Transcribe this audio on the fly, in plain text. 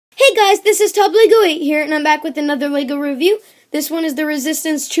Hey guys, this is Top Lego 8 here, and I'm back with another Lego review. This one is the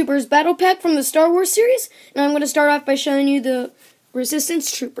Resistance Troopers Battle Pack from the Star Wars series, and I'm going to start off by showing you the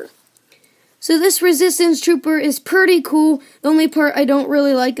Resistance Trooper. So this Resistance Trooper is pretty cool. The only part I don't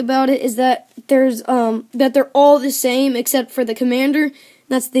really like about it is that they're all the same except for the commander.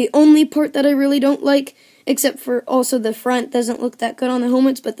 That's the only part that I really don't like, except for also the front doesn't look that good on the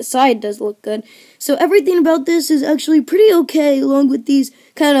helmets, but the side does look good. So everything about this is actually pretty okay, along with these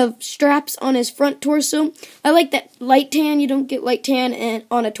kind of straps on his front torso. I like that light tan. You don't get light tan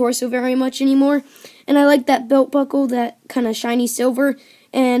on a torso very much anymore. And I like that belt buckle, that kind of shiny silver,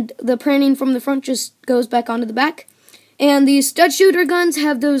 and the printing from the front just goes back onto the back. And these stud shooter guns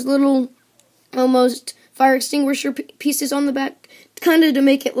have those little almost fire extinguisher pieces on the back, kind of to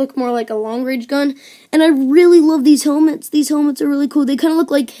make it look more like a long-range gun. And I really love these helmets. These helmets are really cool. They kind of look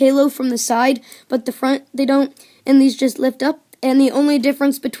like Halo from the side, but the front, they don't. And these just lift up. And the only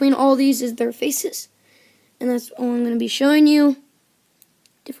difference between all these is their faces. And that's all I'm going to be showing you.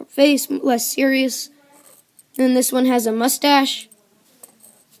 Different face, less serious. And this one has a mustache.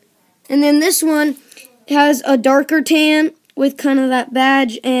 And then this one has a darker tan with kind of that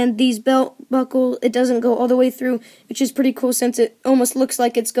badge, and these belt buckle, it doesn't go all the way through, which is pretty cool since it almost looks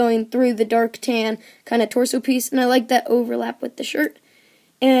like it's going through the dark tan kind of torso piece, and I like that overlap with the shirt.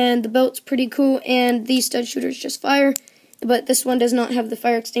 And the belt's pretty cool, and these stud shooters just fire, but this one does not have the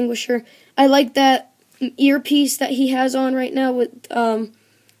fire extinguisher. I like that earpiece that he has on right now, with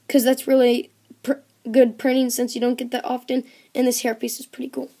because that's really good printing since you don't get that often, and this hairpiece is pretty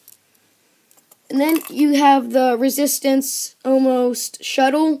cool. And then you have the Resistance almost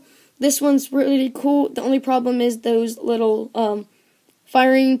shuttle. This one's really cool. The only problem is those little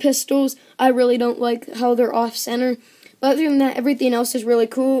firing pistols. I really don't like how they're off-center. But other than that, everything else is really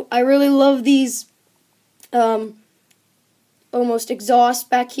cool. I really love these almost exhaust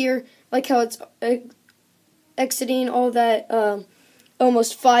back here. Like how it's exiting all that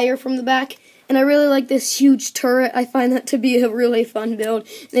almost fire from the back. And I really like this huge turret. I find that to be a really fun build.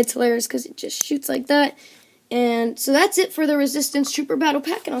 And it's hilarious because it just shoots like that. And so that's it for the Resistance Trooper Battle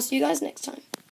Pack. And I'll see you guys next time.